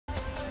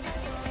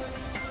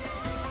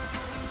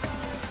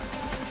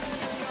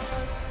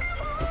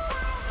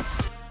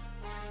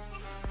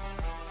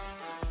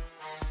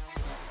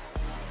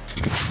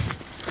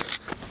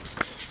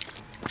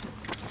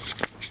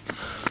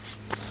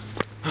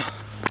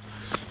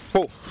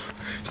Oh,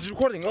 this is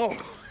recording. Oh,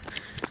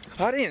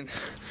 I didn't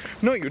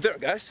know you're there,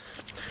 guys.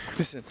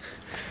 Listen,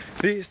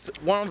 this is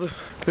one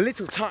of the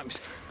little times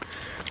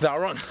that I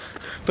run.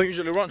 Don't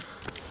usually run.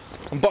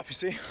 I'm buff, you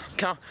see.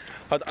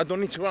 I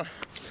don't need to run.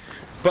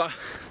 But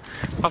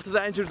after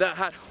that injury that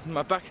I had on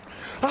my back,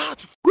 I had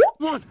to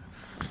run.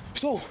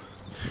 So,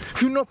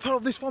 if you're not part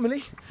of this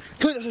family,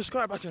 click the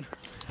subscribe button.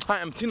 I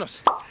am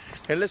Tinos,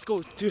 and let's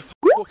go do a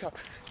workout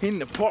in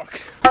the park.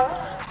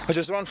 I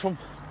just ran from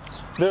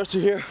there to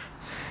here,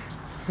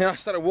 and I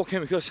started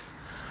walking because,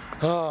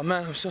 oh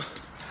man, I'm so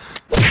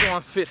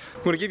unfit.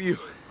 I'm gonna give you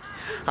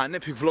an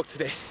epic vlog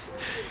today.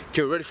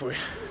 Get ready for it.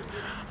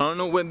 I don't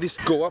know when this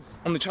go up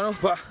on the channel,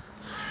 but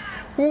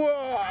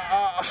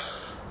whoa!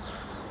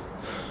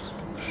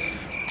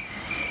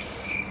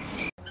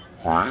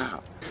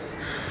 Wow!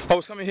 I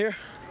was coming here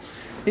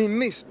in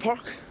this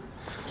park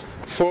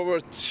for over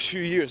 2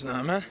 years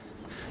now, man.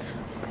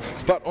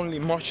 But only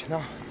March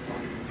now.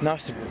 Now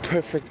it's the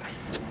perfect.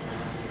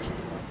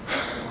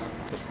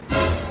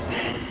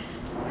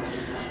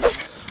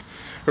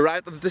 Right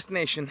at the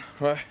destination,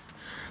 right?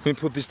 Let me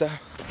put this down.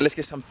 Let's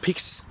get some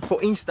pics for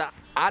Insta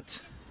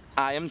at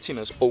I am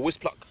Tinos. Always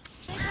plug.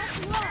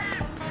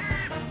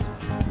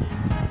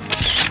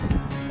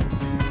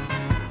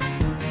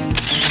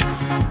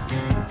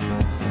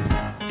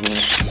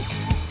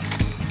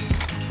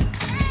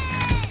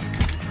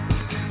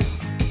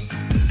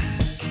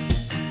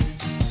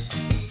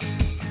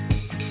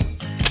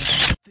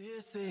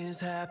 This is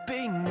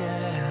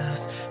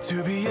happiness,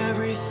 to be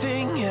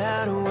everything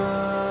at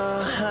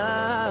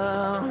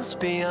once,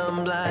 be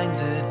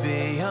unblinded,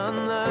 be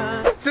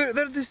unlearned.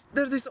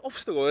 There's this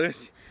obstacle, and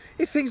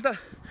it thinks that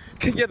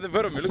can get the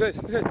better of me. Look at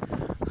this. Look at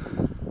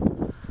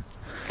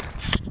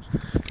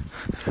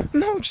it.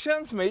 No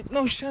chance, mate.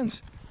 No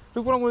chance.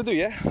 Look what I'm gonna do,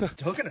 yeah?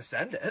 You're gonna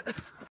send it.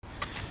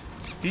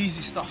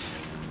 Easy stuff.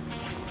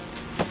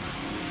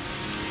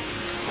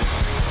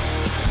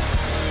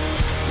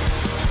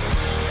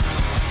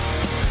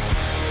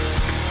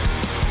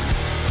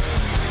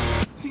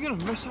 You're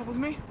gonna mess up with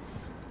me?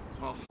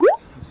 Oh,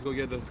 let's go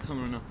get the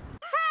camera now.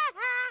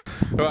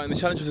 Alright, and the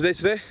challenge of the day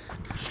today,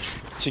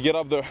 to get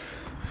up there,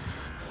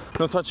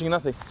 no touching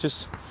nothing,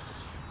 just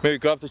maybe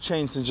grab the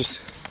chains and just,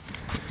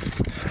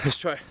 let's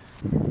try.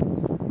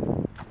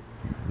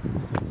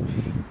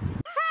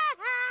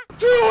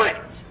 Do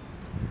it!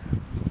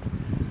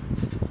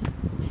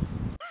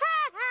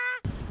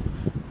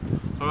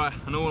 Alright,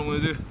 I know what I'm gonna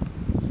do.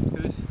 Look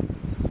at this.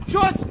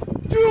 Just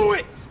do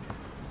it!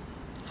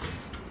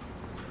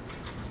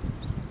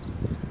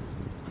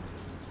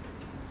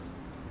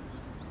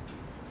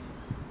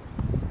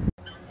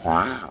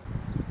 Wow.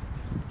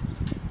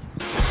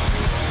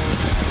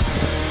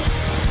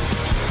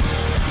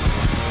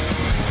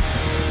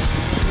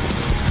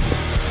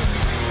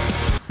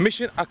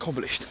 Mission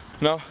accomplished.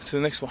 Now to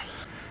the next one.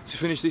 To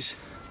finish this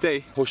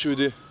day, what should we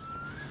do?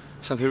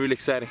 Something really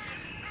exciting.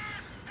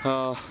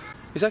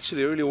 It's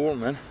actually really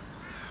warm, man.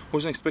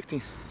 Wasn't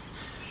expecting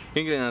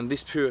England at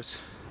this period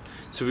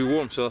to be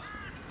warm, so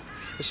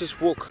let's just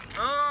walk.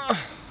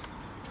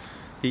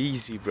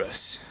 Easy,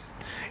 bros.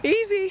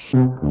 Easy.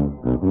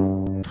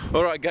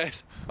 All right,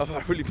 guys. I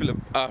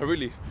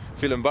really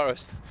feel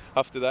embarrassed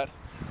after that.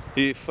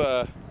 If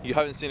you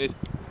haven't seen it,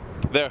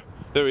 there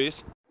he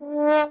is.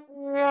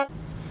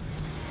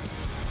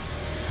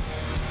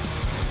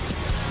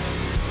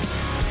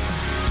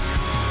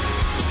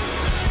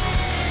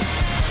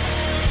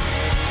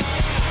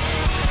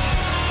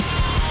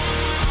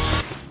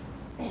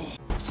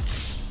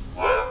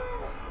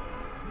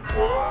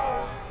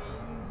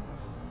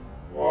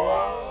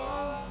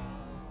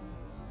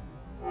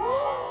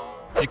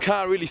 You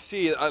can't really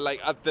see it like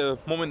at the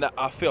moment that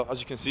I feel,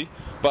 as you can see,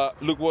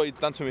 but look what it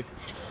done to me.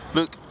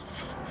 Look,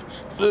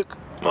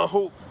 my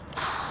whole.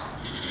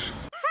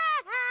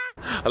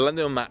 I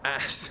landed on my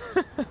ass.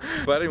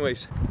 But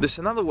anyways, there's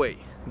another way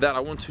that I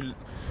want to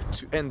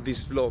end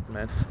this vlog,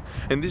 man.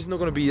 And this is not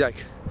gonna be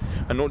like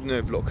an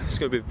ordinary vlog. It's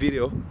gonna be a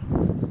video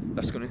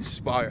that's gonna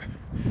inspire.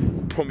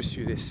 I promise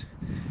you this.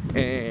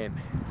 And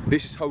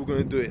this is how we're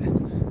gonna do it.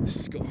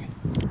 Let's go.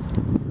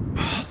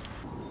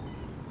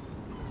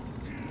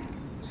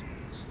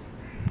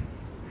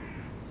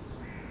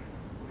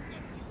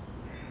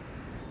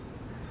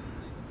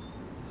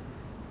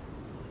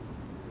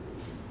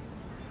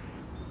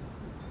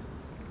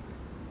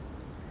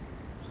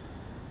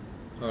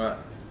 Alright.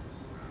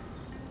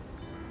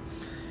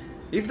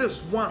 If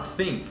there's one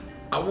thing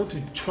I want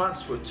to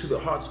transfer to the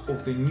hearts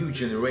of the new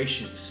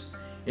generations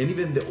and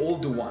even the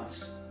older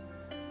ones,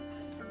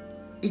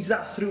 it's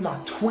that through my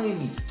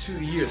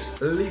 22 years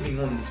living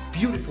on this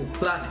beautiful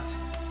planet,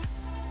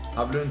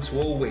 I've learned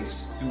to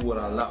always do what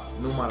I love,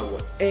 no matter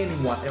what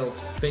anyone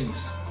else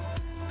thinks.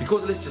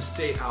 Because let's just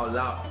say it out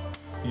loud,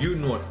 you're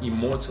not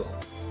immortal.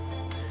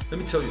 Let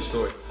me tell you a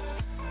story.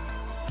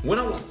 When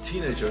I was a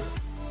teenager,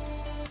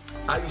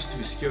 I used to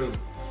be scared of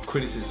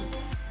criticism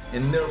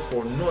and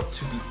therefore not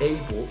to be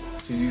able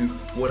to do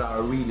what I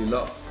really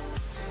love.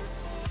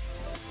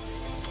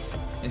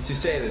 And to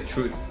say the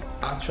truth,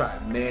 I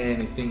tried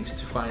many things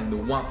to find the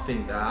one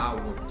thing that I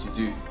want to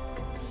do.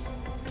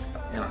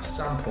 And at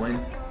some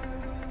point,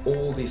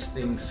 all these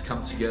things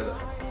come together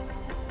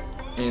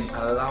and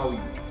allow you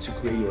to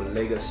create your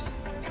legacy,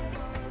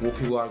 what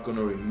people are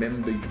gonna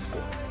remember you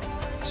for.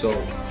 So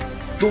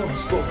don't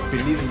stop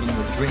believing in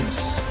your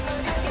dreams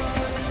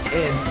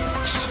and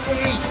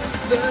chase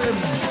them.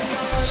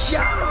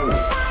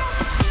 Yow!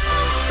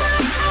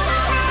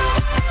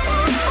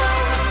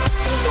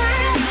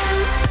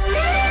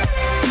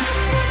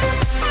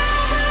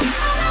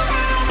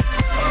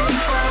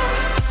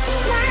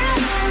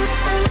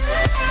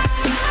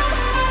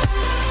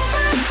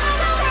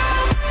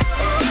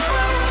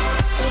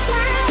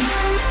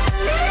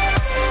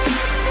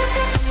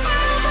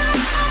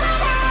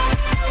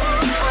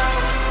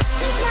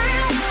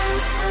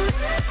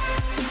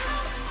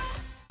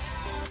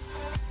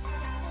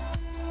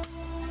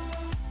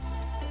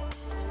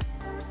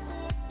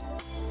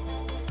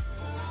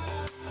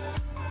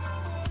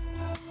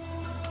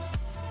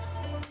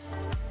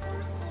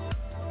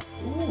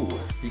 Ooh,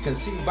 you can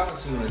see me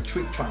balancing on a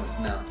tree trunk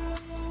now.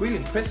 Really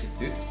impressive,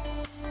 dude.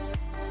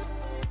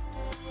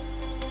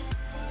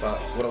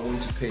 But what I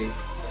want to pay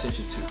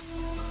attention to,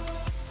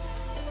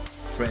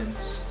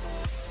 friends,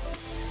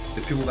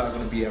 the people that are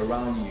going to be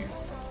around you,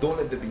 don't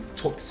let them be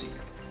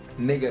toxic,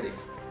 negative.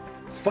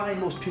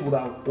 Find those people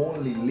that will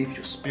only lift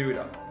your spirit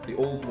up, the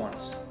old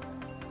ones,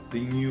 the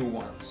new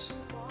ones.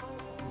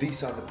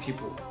 These are the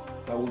people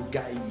that will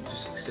guide you to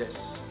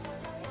success.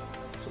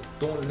 So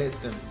don't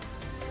let them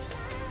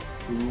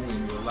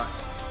ruin your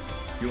life.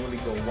 You only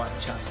got one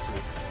chance to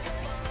it.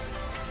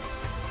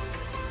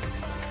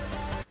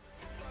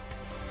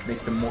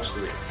 Make the most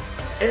of it.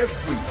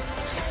 Every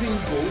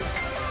single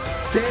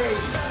day,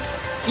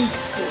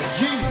 it's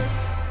for you.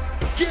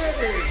 Get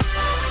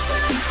it!